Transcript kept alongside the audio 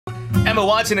Emma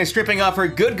Watson is stripping off her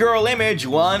good girl image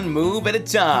one move at a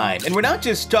time. And we're not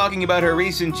just talking about her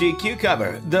recent GQ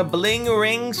cover. The Bling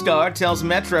Ring star tells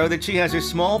Metro that she has a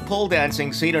small pole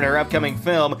dancing scene in her upcoming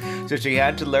film, so she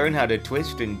had to learn how to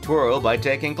twist and twirl by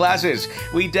taking classes.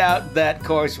 We doubt that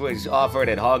course was offered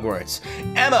at Hogwarts.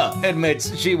 Emma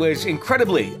admits she was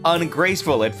incredibly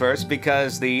ungraceful at first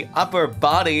because the upper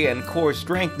body and core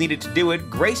strength needed to do it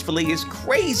gracefully is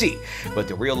crazy. But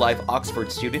the real-life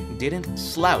Oxford student didn't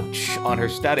slouch on her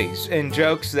studies and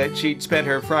jokes that she'd spent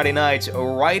her Friday nights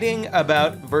writing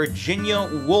about Virginia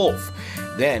Woolf,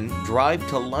 then drive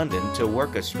to London to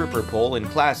work a stripper pole in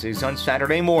classes on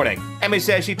Saturday morning. Emma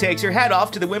says she takes her hat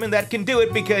off to the women that can do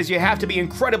it because you have to be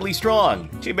incredibly strong.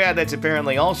 Too bad that's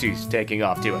apparently all she's taking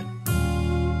off to it.